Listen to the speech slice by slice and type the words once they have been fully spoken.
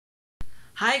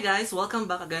Hi guys! Welcome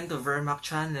back again to Vermac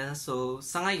channel. So,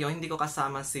 sa ngayon, hindi ko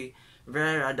kasama si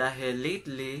Vera dahil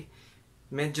lately,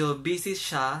 medyo busy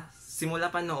siya. Simula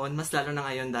pa noon, mas lalo na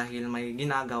ngayon dahil may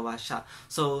ginagawa siya.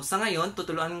 So, sa ngayon,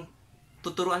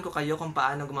 tuturuan ko kayo kung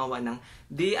paano gumawa ng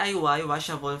DIY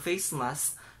washable face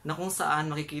mask na kung saan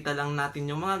makikita lang natin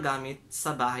yung mga gamit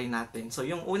sa bahay natin. So,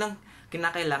 yung unang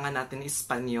kinakailangan natin is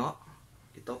panyo.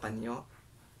 Ito, panyo.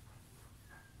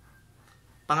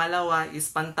 Pangalawa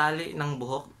is pantali ng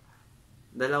buhok,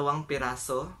 2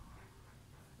 piraso.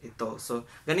 Ito. So,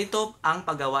 ganito ang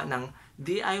paggawa ng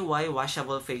DIY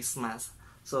washable face mask.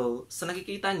 So, sa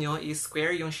nakikita nyo is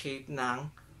square yung shape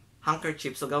ng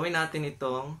handkerchief. So, gawin natin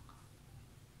itong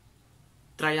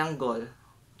triangle.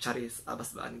 Charis,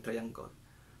 abas ba ang triangle?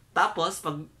 Tapos,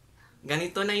 pag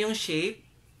ganito na yung shape,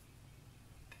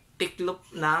 tiklop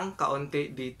ng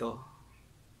kaunti dito.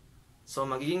 So,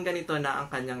 magiging ganito na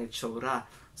ang kanyang itsura.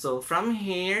 So, from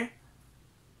here,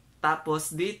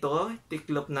 tapos dito,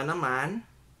 tiklop na naman.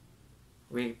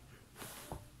 Wait.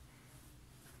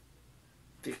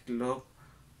 Tiklop.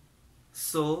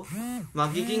 So,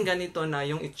 magiging ganito na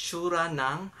yung itsura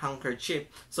ng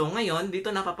handkerchief. So, ngayon,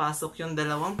 dito napapasok yung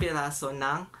 2 piraso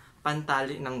ng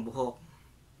pantali ng buhok.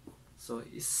 So,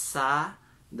 1,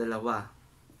 2.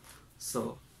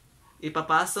 So,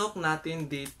 ipapasok natin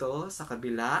dito sa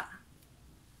kabila.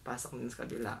 Pasok din sa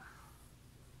kabila.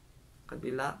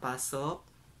 Kabila, pasok.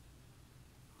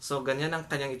 So, ganyan ang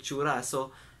kanyang itsura.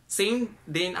 So, same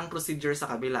din ang procedure sa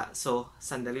kabila. So,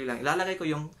 sandali lang. Ilalagay ko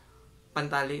yung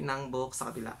pantali ng buhok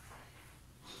sa kabila.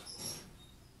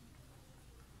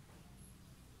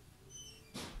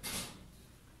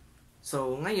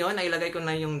 So, ngayon, nailagay ko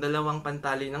na yung 2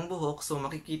 pantali ng buhok. So,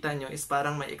 makikita nyo is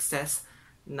parang may excess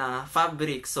na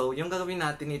fabric. So, yung gagawin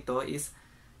natin ito is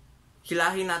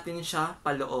hilahin natin siya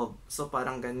paloob. So,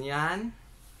 parang ganyan.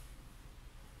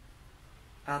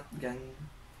 At ganyan.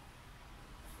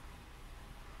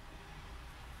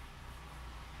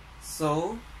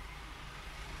 So,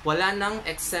 wala nang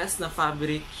excess na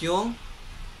fabric yung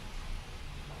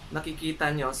nakikita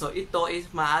nyo. So, ito is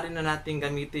maaari na natin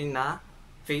gamitin na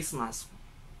face mask.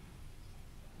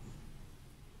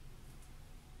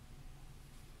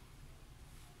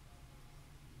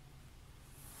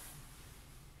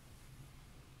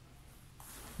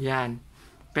 Yan.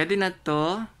 Pwede na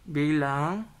to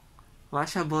bilang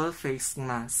washable face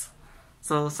mask.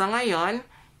 So, sa ngayon,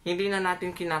 hindi na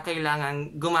natin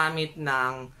kinakailangan gumamit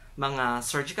ng mga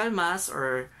surgical mask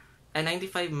or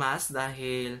N95 mask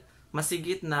dahil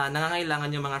masigit na nangangailangan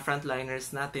yung mga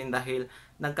frontliners natin dahil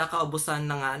nagkakaubusan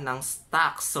na nga ng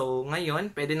stock. So,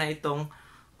 ngayon, pwede na itong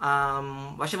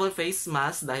washable face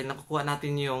mask dahil nakukuha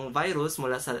natin yung virus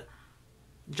mula sa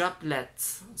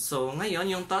droplets. So,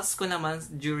 ngayon, yung thoughts ko naman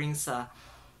during sa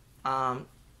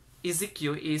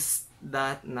EZQ is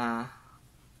that na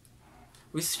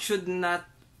we should not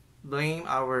blame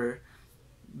our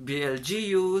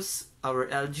BLGUs, our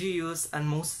LGUs, and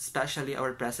most especially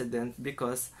our president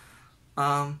because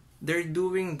they're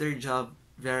doing their job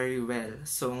very well.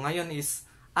 So, ngayon is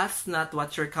ask not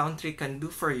what your country can do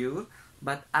for you,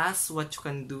 but ask what you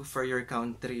can do for your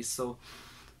country. So,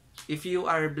 if you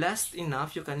are blessed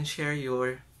enough, you can share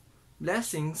your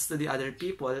blessings to the other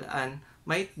people and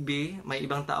might be may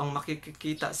ibang taong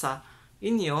makikita sa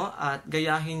inyo at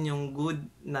gayahin yung good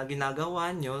na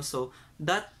ginagawa nyo. So,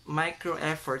 that micro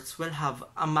efforts will have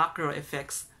a macro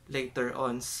effects later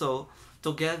on. So,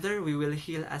 together we will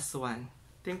heal as one.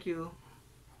 Thank you.